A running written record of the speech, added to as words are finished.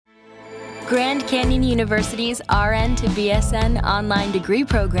Grand Canyon University's RN to BSN online degree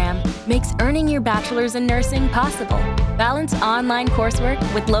program makes earning your bachelor's in nursing possible. Balance online coursework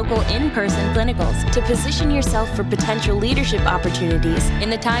with local in-person clinicals to position yourself for potential leadership opportunities in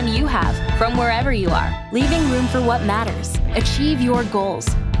the time you have from wherever you are, leaving room for what matters. Achieve your goals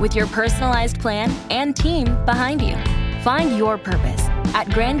with your personalized plan and team behind you. Find your purpose at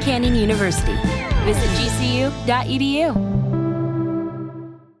Grand Canyon University. Visit gcu.edu.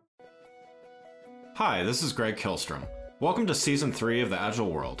 Hi, this is Greg Kilstrom. Welcome to Season 3 of The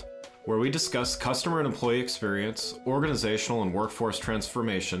Agile World, where we discuss customer and employee experience, organizational and workforce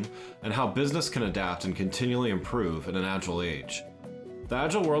transformation, and how business can adapt and continually improve in an agile age. The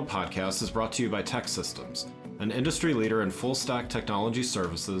Agile World podcast is brought to you by TEKsystems, an industry leader in full-stack technology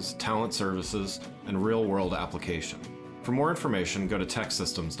services, talent services, and real-world application. For more information, go to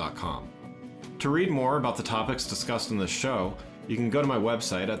teksystems.com. To read more about the topics discussed in this show, you can go to my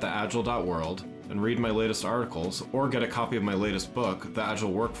website at theagile.world and read my latest articles, or get a copy of my latest book, The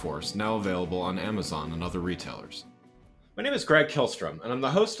Agile Workforce, now available on Amazon and other retailers. My name is Greg Kilstrom, and I'm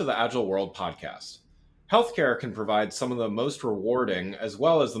the host of the Agile World podcast. Healthcare can provide some of the most rewarding as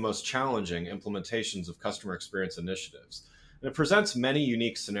well as the most challenging implementations of customer experience initiatives. And it presents many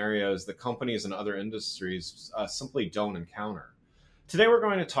unique scenarios that companies and other industries simply don't encounter. Today we're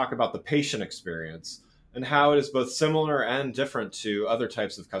going to talk about the patient experience and how it is both similar and different to other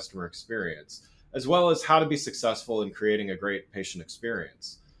types of customer experience, as well as how to be successful in creating a great patient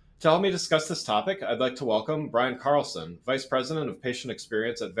experience. To help me discuss this topic, I'd like to welcome Brian Carlson, Vice President of Patient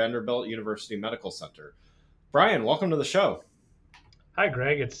Experience at Vanderbilt University Medical Center. Brian, welcome to the show. Hi,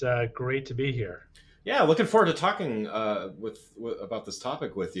 Greg. It's great to be here. Yeah, looking forward to talking about this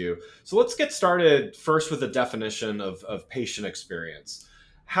topic with you. So let's get started first with a definition of patient experience.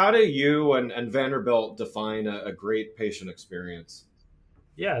 How do you and Vanderbilt define a great patient experience?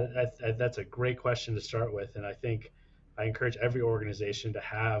 Yeah, that's a great question to start with. And I think I encourage every organization to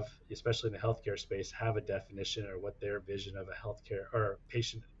have, especially in the healthcare space, have a definition or what their vision of a healthcare or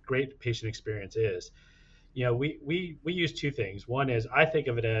great patient experience is. You know, we use two things. One is I think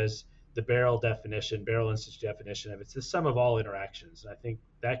of it as the Barrel Institute definition of it's the sum of all interactions. And I think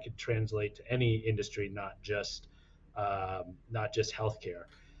that could translate to any industry, not just healthcare.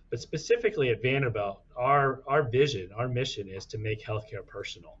 But specifically at Vanderbilt, our vision, our mission is to make healthcare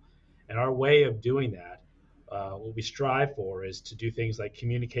personal. And our way of doing that, what we strive for is to do things like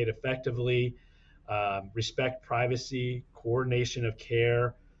communicate effectively, respect privacy, coordination of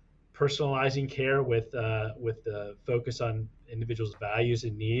care, personalizing care with the focus on individuals' values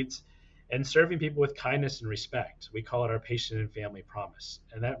and needs, and serving people with kindness and respect. We call it our patient and family promise.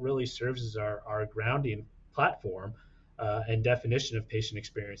 And that really serves as our grounding platform and definition of patient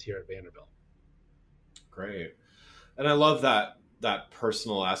experience here at Vanderbilt. Great. And I love that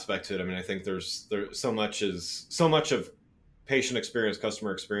personal aspect to it. I mean, I think there's so much of patient experience,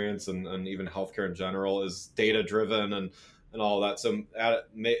 customer experience, and even healthcare in general is data driven and all that. So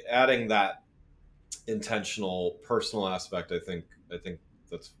adding that intentional personal aspect, I think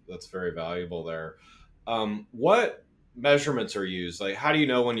that's very valuable there. What measurements are used? Like, how do you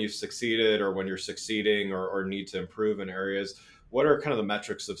know when you've succeeded or when you're succeeding or need to improve in areas? What are kind of the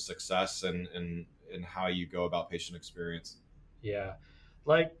metrics of success and how you go about patient experience? Yeah,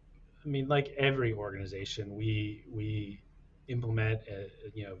 like every organization, we implement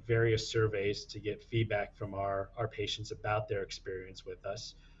various surveys to get feedback from our patients about their experience with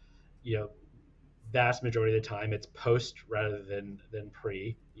us. You know, vast majority of the time it's post rather than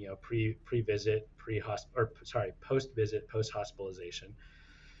pre. You know, pre-visit, post-visit, post-hospitalization.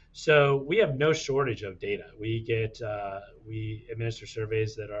 So we have no shortage of data. We administer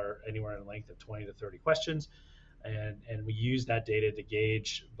surveys that are anywhere in length of 20 to 30 questions, and we use that data to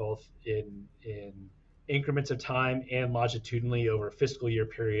gauge both in increments of time and longitudinally over fiscal year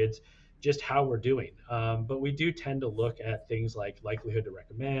periods just how we're doing. But we do tend to look at things like likelihood to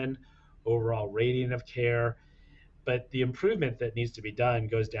recommend, overall rating of care. But the improvement that needs to be done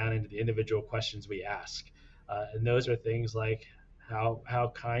goes down into the individual questions we ask. And those are things like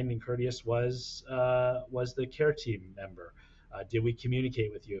how kind and courteous was the care team member? Did we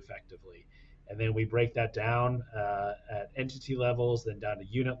communicate with you effectively? And then we break that down at entity levels, then down to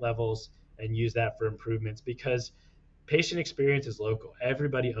unit levels, and use that for improvements, because patient experience is local.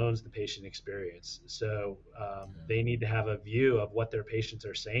 Everybody owns the patient experience. So they need to have a view of what their patients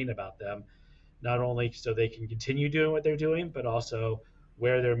are saying about them, not only so they can continue doing what they're doing, but also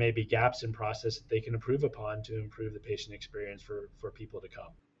where there may be gaps in process that they can improve upon to improve the patient experience for people to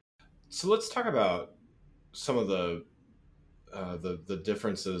come. So let's talk about some of the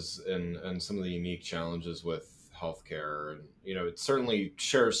differences and some of the unique challenges with healthcare, and it certainly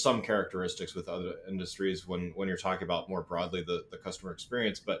shares some characteristics with other industries when you're talking about more broadly the customer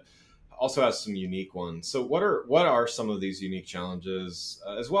experience, but also has some unique ones. So what are some of these unique challenges,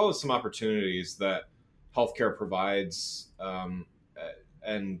 as well as some opportunities that healthcare provides,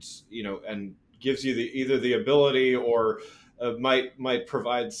 and gives you either the ability or might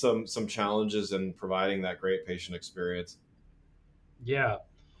provide some challenges in providing that great patient experience? Yeah.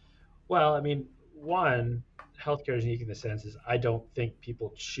 Well, I mean, one, healthcare is unique in the sense is I don't think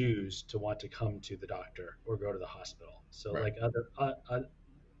people choose to want to come to the doctor or go to the hospital. So, Right. like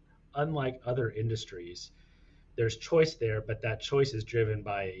unlike other industries, there's choice there, but that choice is driven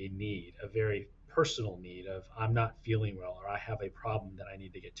by a need, a very personal need of I'm not feeling well or I have a problem that I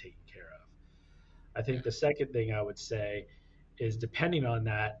need to get taken care of. I think the second thing I would say is depending on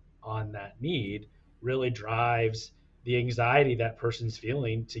that need really drives the anxiety that person's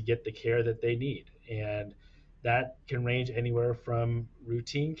feeling to get the care that they need. And that can range anywhere from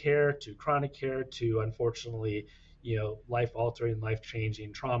routine care to chronic care to unfortunately, life altering, life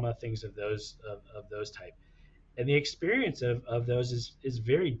changing trauma, things of those type. And the experience of those is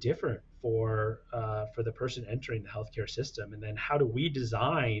very different for the person entering the healthcare system. And then how do we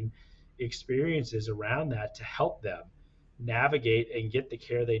design experiences around that to help them navigate and get the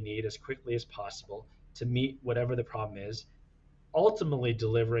care they need as quickly as possible to meet whatever the problem is, ultimately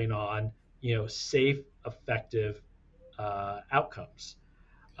delivering on safe, effective outcomes.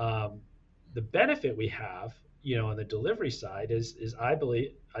 Um, the benefit we have, on the delivery side is I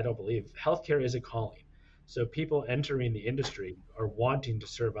don't believe healthcare is a calling. So people entering the industry are wanting to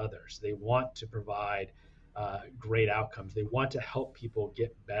serve others. They want to provide great outcomes. They want to help people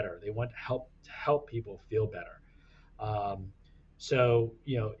get better. They want to help people feel better. Um, so,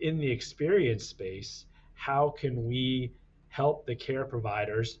 in the experience space, how can we help the care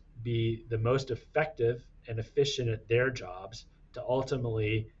providers be the most effective and efficient at their jobs to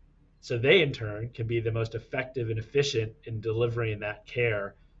ultimately, so they in turn can be the most effective and efficient in delivering that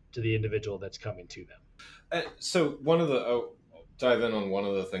care to the individual that's coming to them? So dive in on one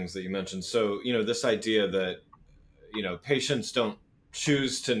of the things that you mentioned. So, this idea that, patients don't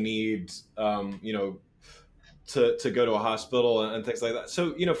choose to need, to go to a hospital and things like that.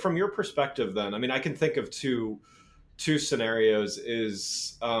 So, from your perspective, then, I mean, I can think of two scenarios.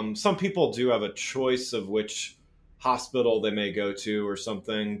 Is some people do have a choice of which hospital they may go to or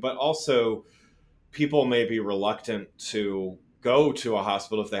something, but also people may be reluctant to go to a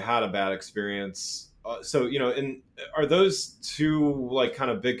hospital if they had a bad experience. So, are those two like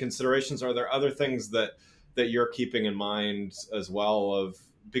kind of big considerations? Are there other things that you're keeping in mind as well?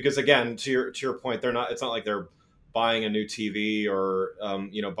 Because again, to your point, it's not like they're buying a new TV or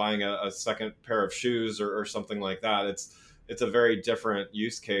buying a second pair of shoes or something like that. It's a very different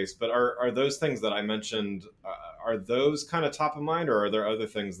use case. But are those things that I mentioned, are those kind of top of mind, or are there other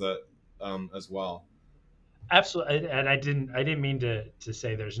things that as well? Absolutely, and I didn't mean to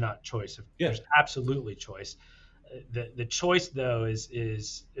say there's not choice. Yeah. There's absolutely choice. The choice though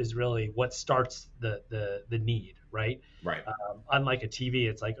is really what starts the need, right? Right. Unlike a TV,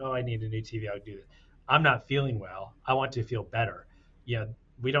 it's like, oh, I need a new TV. I'll do that. I'm not feeling well. I want to feel better.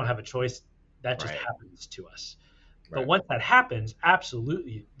 We don't have a choice. That just Right. happens to us. But Right. once that happens,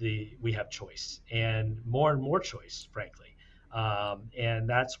 absolutely, we have choice and more choice, frankly. And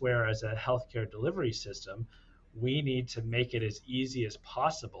that's where, as a healthcare delivery system, we need to make it as easy as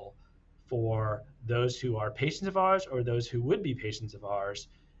possible for those who are patients of ours or those who would be patients of ours,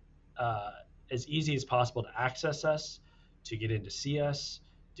 uh, as easy as possible to access us, to get in to see us,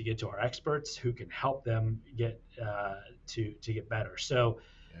 to get to our experts who can help them get to get better. So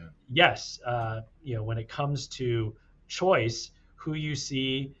Yeah. yes, when it comes to choice, who you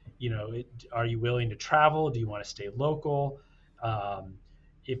see, are you willing to travel? Do you want to stay local? Um,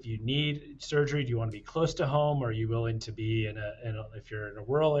 if you need surgery, do you want to be close to home? Or are you willing to be if you're in a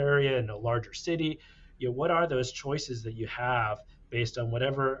rural area in a larger city? What are those choices that you have based on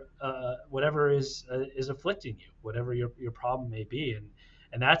whatever is afflicting you, whatever your problem may be,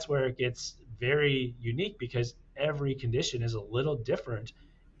 and that's where it gets very unique because every condition is a little different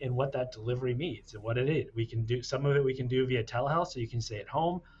in what that delivery means and what it is. We can do some of it. We can do via telehealth, so you can stay at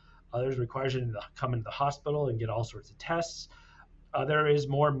home. Others requires you to come into the hospital and get all sorts of tests. Other is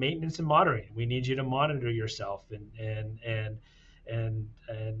more maintenance and monitoring. We need you to monitor yourself and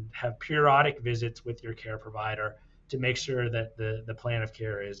have periodic visits with your care provider to make sure that the plan of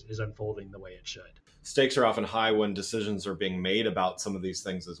care is unfolding the way it should. Stakes are often high when decisions are being made about some of these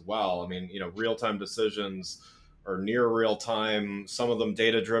things as well. I mean, real-time decisions are near real time, some of them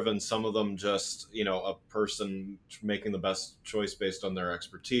data driven, some of them just, a person making the best choice based on their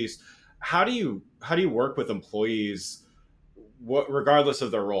expertise. how do you work with employees, regardless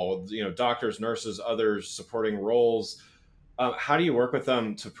of their role, doctors, nurses, others supporting roles? How do you work with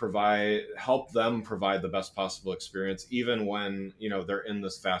them to help them provide the best possible experience, even when they're in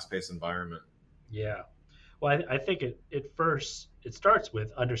this fast-paced environment? Yeah. Well, I think first it starts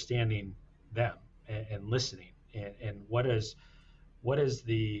with understanding them and listening, and what are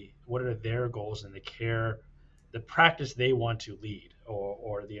their goals in the care, the practice they want to lead,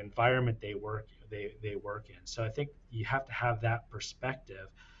 or the environment they work in. So I think you have to have that perspective.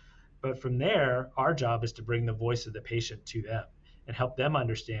 But from there, our job is to bring the voice of the patient to them and help them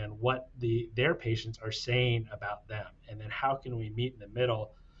understand what their patients are saying about them, and then how can we meet in the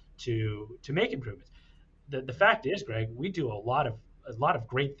middle to make improvements. The fact is, Greg, we do a lot of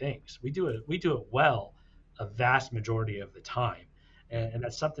great things. We do it well a vast majority of the time, and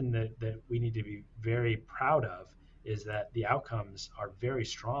that's something that we need to be very proud of. Is that the outcomes are very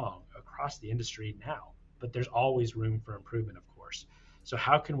strong across the industry now, but there's always room for improvement, of course. So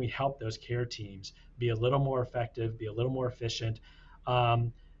how can we help those care teams be a little more effective, be a little more efficient,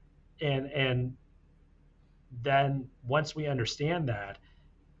 um, and then once we understand that,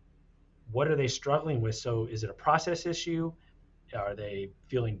 what are they struggling with? So is it a process issue? Are they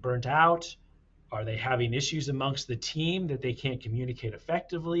feeling burnt out? Are they having issues amongst the team that they can't communicate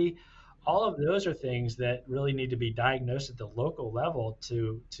effectively? All of those are things that really need to be diagnosed at the local level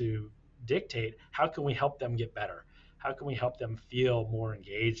to dictate how can we help them get better? How can we help them feel more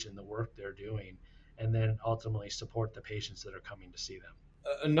engaged in the work they're doing? And then ultimately support the patients that are coming to see them.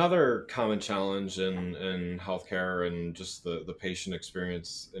 Another common challenge in healthcare and just the patient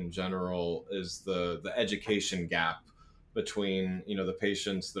experience in general is the education gap between the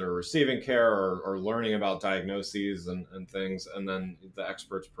patients that are receiving care or learning about diagnoses and things, and then the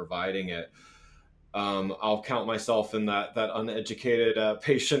experts providing it. I'll count myself in that uneducated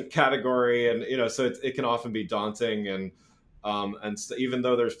patient category, and so it can often be daunting. And even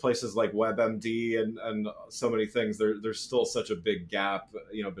though there's places like WebMD and so many things, there's still such a big gap,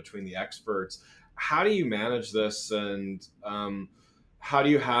 between the experts. How do you manage this, and how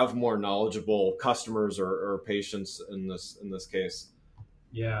do you have more knowledgeable customers or patients in this case?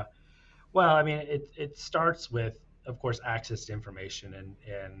 Yeah. Well, I mean, it starts with, of course, access to information,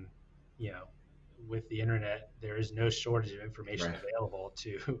 and you know, with the internet, there is no shortage of information Right. available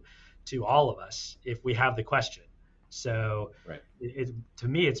to all of us if we have the question. So, Right. to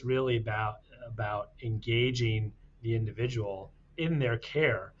me, it's really about engaging the individual in their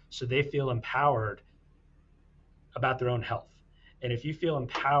care, so they feel empowered about their own health. And if you feel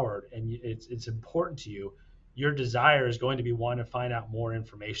empowered and it's important to you, your desire is going to be want to find out more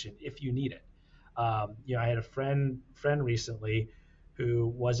information if you need it. I had a friend recently who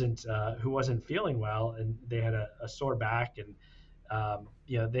wasn't feeling well, and they had a sore back, and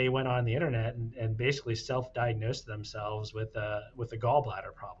they went on the internet and basically self-diagnosed themselves with a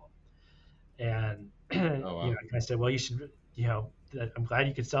gallbladder problem. And Oh wow. I said, well, you should, I'm glad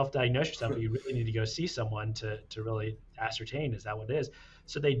you could self-diagnose yourself, but you really need to go see someone to really ascertain, is that what it is?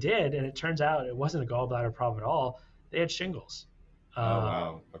 So they did, and it turns out it wasn't a gallbladder problem at all. They had shingles. Oh Uh,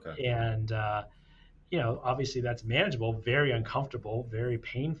 wow. Okay. and obviously that's manageable, very uncomfortable, very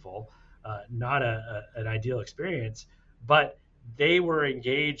painful, not an ideal experience, but they were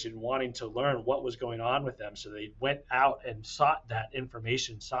engaged in wanting to learn what was going on with them. So they went out and sought that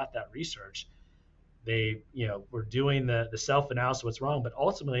information, sought that research. They, were doing the self-analysis of what's wrong, but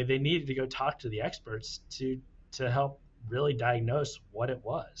ultimately they needed to go talk to the experts to help really diagnose what it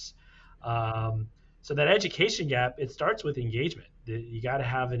was. So that education gap, it starts with engagement. You got to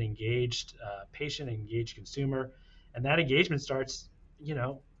have an engaged patient, an engaged consumer, and that engagement starts.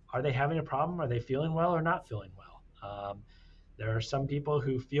 Are they having a problem? Are they feeling well or not feeling well? There are some people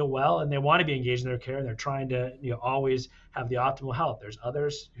who feel well and they want to be engaged in their care, and they're trying to always have the optimal health. There's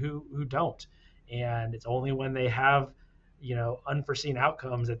others who don't, and it's only when they have unforeseen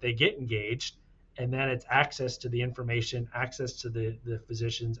outcomes that they get engaged. And then it's access to the information, access to the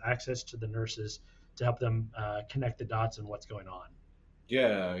physicians, access to the nurses to help them connect the dots on what's going on.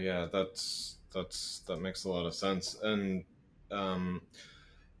 Yeah, that makes a lot of sense. And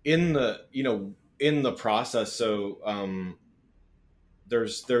in the process, so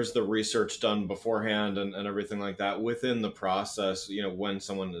there's the research done beforehand and everything like that. Within the process, when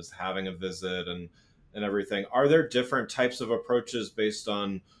someone is having a visit and everything, are there different types of approaches based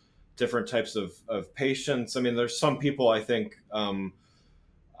on different types of patients? I mean, there's some people, I think,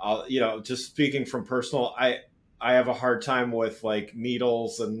 just speaking from personal, I have a hard time with like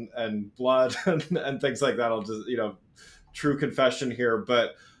needles and blood and things like that. I'll just, true confession here,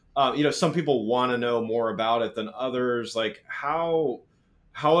 but some people want to know more about it than others. Like, how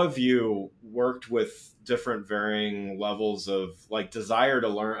how have you worked with different varying levels of like desire to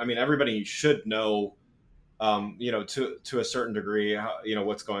learn? I mean, everybody should know, to a certain degree,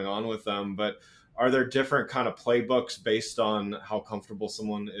 what's going on with them. But are there different kind of playbooks based on how comfortable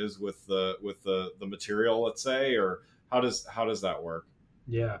someone is with the material, let's say, or how does that work?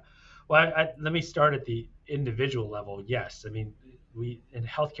 Yeah. Well, let me start at the individual level. Yes, I mean, we in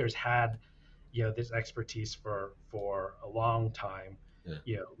healthcare's had, this expertise for a long time.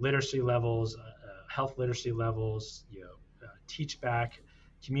 Yeah. Literacy levels, health literacy levels. Teach back,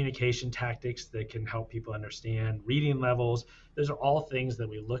 communication tactics that can help people understand, reading levels. Those are all things that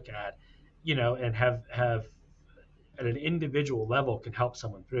we look at, and have at an individual level can help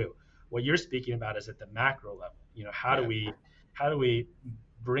someone through. What you're speaking about is at the macro level. How do Yeah. we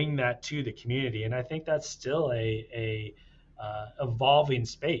bring that to the community? And I think that's still a evolving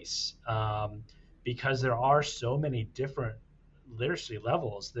space, because there are so many different literacy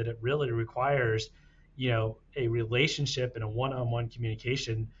levels that it really requires, a relationship and a one-on-one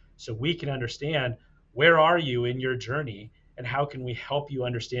communication, so we can understand where are you in your journey and how can we help you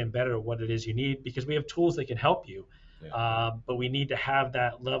understand better what it is you need, because we have tools that can help you, Yeah. but we need to have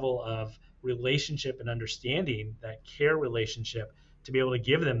that level of relationship and understanding, that care relationship, to be able to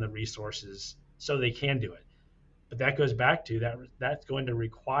give them the resources so they can do it. But that goes back to that's going to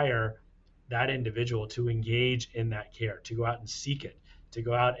require that individual to engage in that care, to go out and seek it, to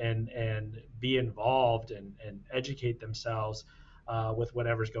go out and be involved and educate themselves with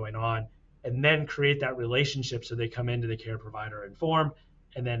whatever's going on, and then create that relationship so they come into the care provider informed,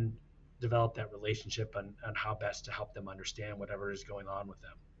 and then develop that relationship on how best to help them understand whatever is going on with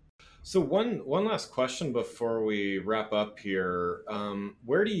them. So one last question before we wrap up here.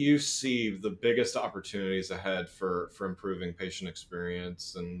 Where do you see the biggest opportunities ahead for improving patient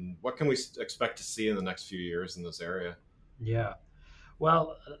experience, and what can we expect to see in the next few years in this area? Yeah.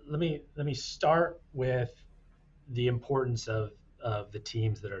 Well, let me start with the importance of the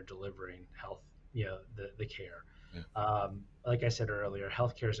teams that are delivering health, the care. Yeah. Like I said earlier,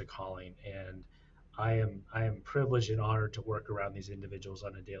 healthcare is a calling, and I am privileged and honored to work around these individuals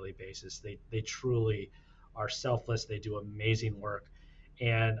on a daily basis. They truly are selfless. They do amazing work,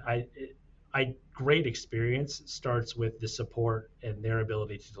 and I great experience starts with the support and their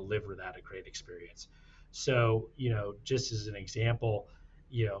ability to deliver that a great experience. So, just as an example,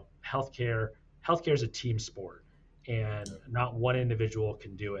 healthcare is a team sport, and not one individual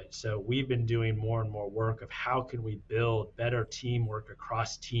can do it. So we've been doing more and more work of how can we build better teamwork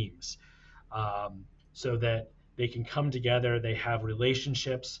across teams, so that they can come together, they have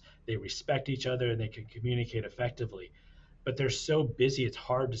relationships, they respect each other, and they can communicate effectively. But they're so busy, it's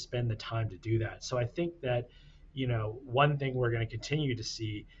hard to spend the time to do that. So I think that, one thing we're going to continue to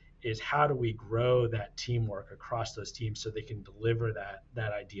see is how do we grow that teamwork across those teams so they can deliver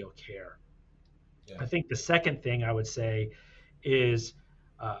that ideal care. Yeah. I think the second thing I would say is,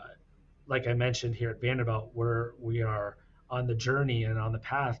 uh, like I mentioned here at Vanderbilt, we are on the journey and on the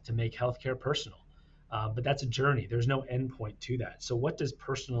path to make healthcare personal. But that's a journey. There's no endpoint to that. So what does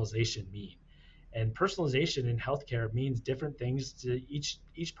personalization mean? And personalization in healthcare means different things to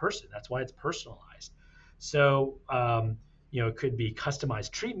each person. That's why it's personalized. So it could be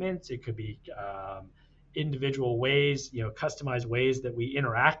customized treatments. It could be individual ways, customized ways that we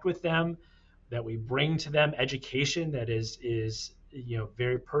interact with them, that we bring to them, education that is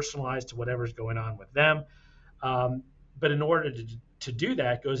very personalized to whatever's going on with them. Um, but in order to do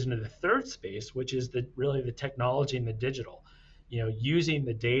that, goes into the third space, which is really the technology and the digital. Using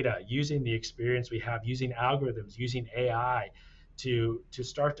the data, using the experience we have, using algorithms, using AI to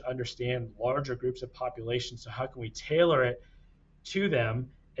start to understand larger groups of populations. So how can we tailor it to them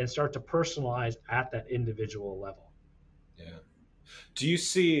and start to personalize at that individual level? Yeah. Do you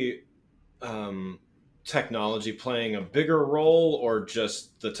see um, technology playing a bigger role, or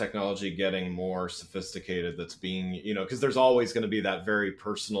just the technology getting more sophisticated that's being, because there's always going to be that very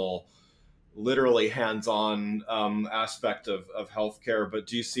personal, literally hands-on aspect of healthcare, but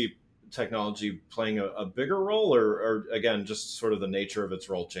do you see technology playing a bigger role, or again, just sort of the nature of its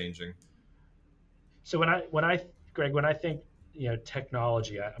role changing? So Greg, when I think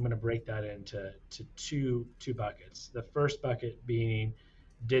technology, I'm going to break that into two buckets. The first bucket being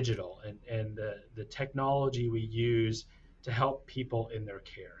digital and the technology we use to help people in their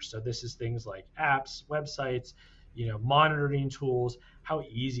care. So this is things like apps, websites, monitoring tools. How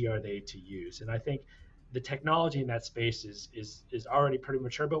easy are they to use? And I think the technology in that space is already pretty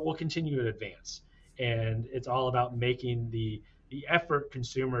mature, but will continue to advance. And it's all about making the effort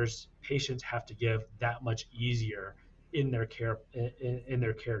consumers, patients have to give that much easier in their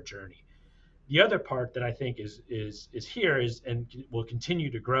care journey. The other part that I think is here is and will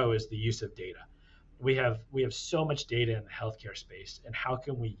continue to grow is the use of data. We have so much data in the healthcare space, and how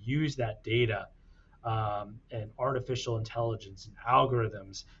can we use that data and artificial intelligence and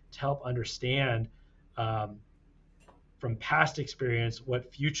algorithms to help understand from past experience what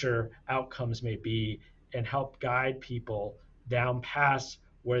future outcomes may be, and help guide people down paths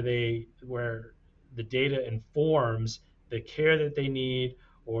where the data informs the care that they need,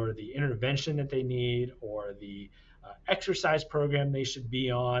 or the intervention that they need, or the exercise program they should be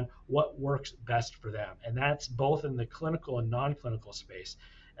on, what works best for them. And that's both in the clinical and non-clinical space.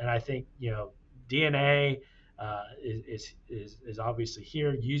 And I think, DNA is obviously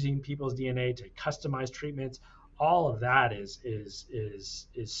here, using people's DNA to customize treatments. All of that is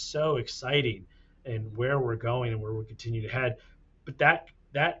so exciting, and where we're going and where we continue to head. But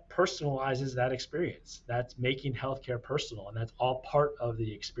that personalizes that experience. That's making healthcare personal, and that's all part of the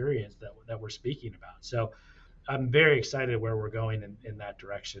experience that we're speaking about. So I'm very excited where we're going in that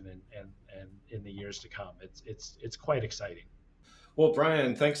direction, and in the years to come. It's quite exciting. Well,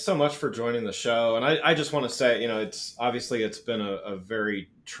 Brian, thanks so much for joining the show. And I just want to say, it's been a very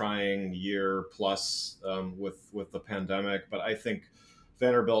trying year plus with the pandemic, but I think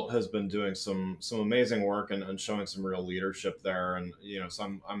Vanderbilt has been doing some amazing work and showing some real leadership there. And,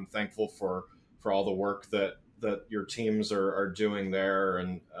 so I'm thankful for all the work that your teams are doing there.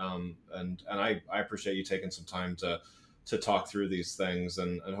 And I appreciate you taking some time to talk through these things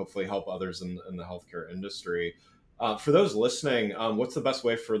and hopefully help others in the healthcare industry. For those listening, what's the best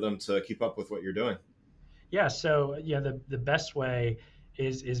way for them to keep up with what you're doing? Yeah, so the best way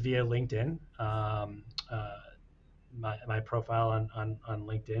is via LinkedIn. My profile on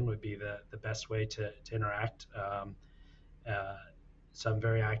LinkedIn would be the best way to interact. So I'm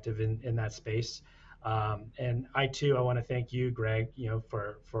very active in that space. And I want to thank you, Greg,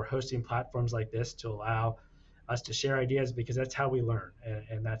 for hosting platforms like this to allow us to share ideas, because that's how we learn,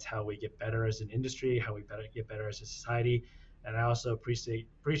 and that's how we get better as an industry, how we get better as a society. And I also appreciate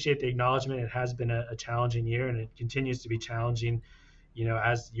the acknowledgement. It has been a challenging year, and it continues to be challenging,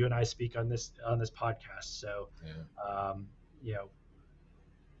 as you and I speak on this podcast. So,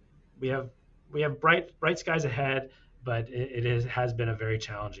 we have bright skies ahead, but it has been a very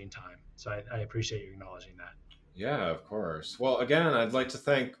challenging time. So I appreciate you acknowledging that. Yeah, of course. Well, again, I'd like to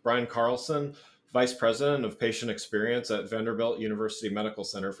thank Brian Carlson, Vice President of Patient Experience at Vanderbilt University Medical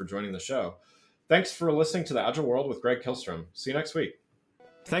Center, for joining the show. Thanks for listening to The Agile World with Greg Kilstrom. See you next week.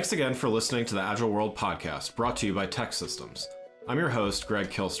 Thanks again for listening to the Agile World podcast, brought to you by Tech Systems. I'm your host, Greg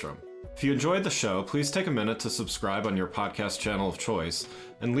Kilstrom. If you enjoyed the show, please take a minute to subscribe on your podcast channel of choice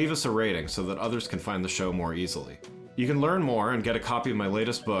and leave us a rating so that others can find the show more easily. You can learn more and get a copy of my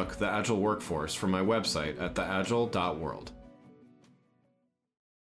latest book, The Agile Workforce, from my website at theagile.world.